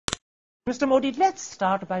Mr. Modi, let's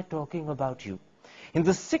start by talking about you. In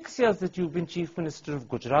the 6 years that you've been Chief Minister of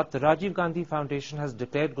Gujarat, the Rajiv Gandhi Foundation has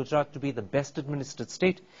declared Gujarat to be the best administered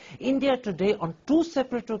state. India today, on 2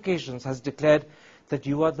 separate occasions, has declared that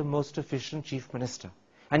you are the most efficient Chief Minister.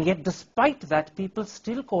 And yet, despite that, people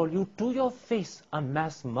still call you to your face a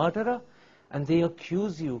mass murderer, and they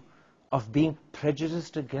accuse you of being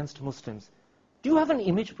prejudiced against Muslims. Do you have an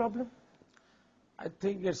image problem? I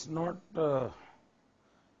think it's not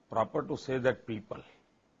proper to say that people.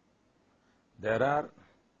 There are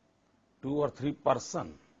 2 or 3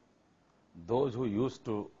 persons, those who used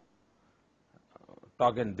to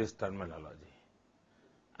talk in this terminology.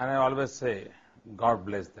 And I always say, God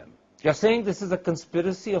bless them. You're saying this is a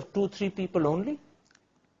conspiracy of 2-3 people only?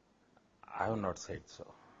 I have not said so.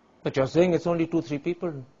 But you're saying it's only 2-3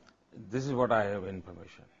 people. This is what I have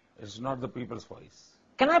information. It's not the people's voice.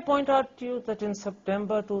 Can I point out to you that in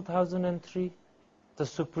September 2003, the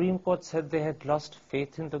Supreme Court said they had lost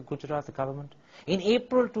faith in the Gujarat government? In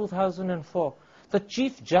April 2004, the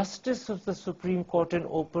Chief Justice of the Supreme Court in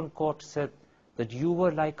open court said that you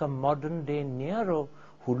were like a modern-day Nero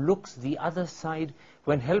who looks the other side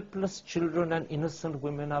when helpless children and innocent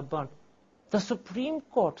women are burnt. The Supreme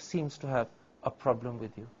Court seems to have a problem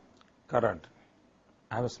with you. Current,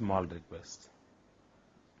 I have a small request.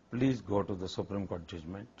 Please go to the Supreme Court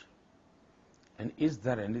judgment. And is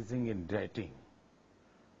there anything in writing?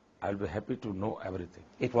 I'll be happy to know everything.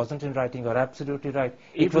 It wasn't in writing. You're absolutely right.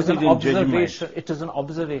 If it was it an is in observation. judgment, it is an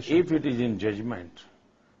observation. If it is in judgment,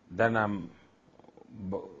 then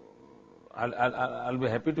I'll be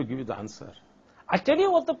happy to give you the answer. I'll tell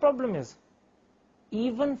you what the problem is.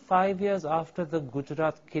 Even 5 years after the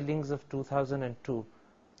Gujarat killings of 2002,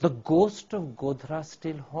 the ghost of Godhra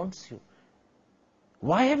still haunts you.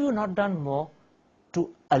 Why have you not done more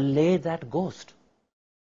to allay that ghost?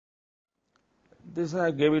 This I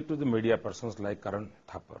gave it to the media persons like Karan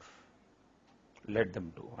Thapar. Let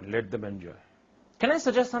them do and let them enjoy. Can I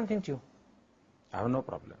suggest something to you? I have no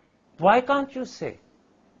problem. Why can't you say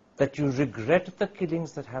that you regret the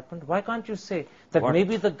killings that happened? Why can't you say that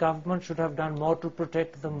maybe the government should have done more to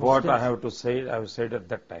protect the Muslims? What I have to say, I have said at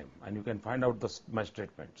that time, and you can find out my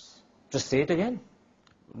statements. Just say it again.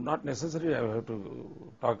 Not necessary. I have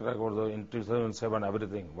to talk about the in 2007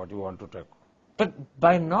 everything. What you want to talk. But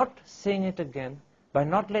by not saying it again, by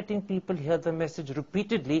not letting people hear the message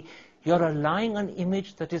repeatedly, you're allowing an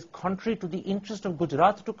image that is contrary to the interest of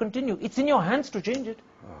Gujarat to continue. It's in your hands to change it.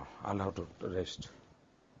 Oh, I'll have to rest.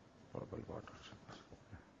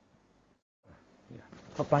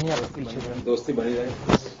 दोस्ती बनी रहे,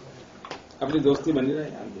 अपनी दोस्ती बनी रहे.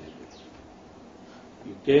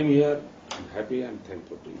 You came here. I'm happy and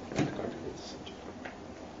thankful to you.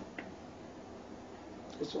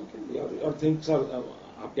 It's okay. Your things are,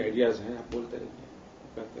 आपके ideas हैं, आप बोलते रहिए,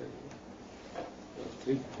 करते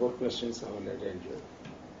रहिए. 3-4 questions I will let you enjoy.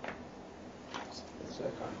 So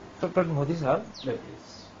I can't. But Modi sahab,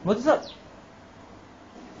 Please. Modi sahab,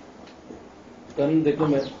 कल देखो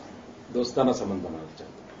मैं दोस्ताना संबंध बनाना चाहता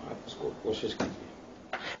हूँ. आप उसको कोशिश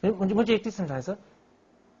कीजिए. मुझे एक चीज समझाएं sir.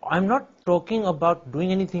 I'm not talking about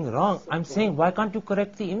doing anything wrong. I'm saying why can't you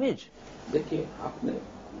correct the image? देखिए आपने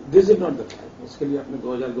this is not the time. उसके लिए आपने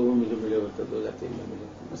 2002 में मुझे मिले होते, 2003 में मिले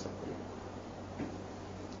होते, मैं सब करूँगा.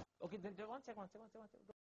 Okay, then one second.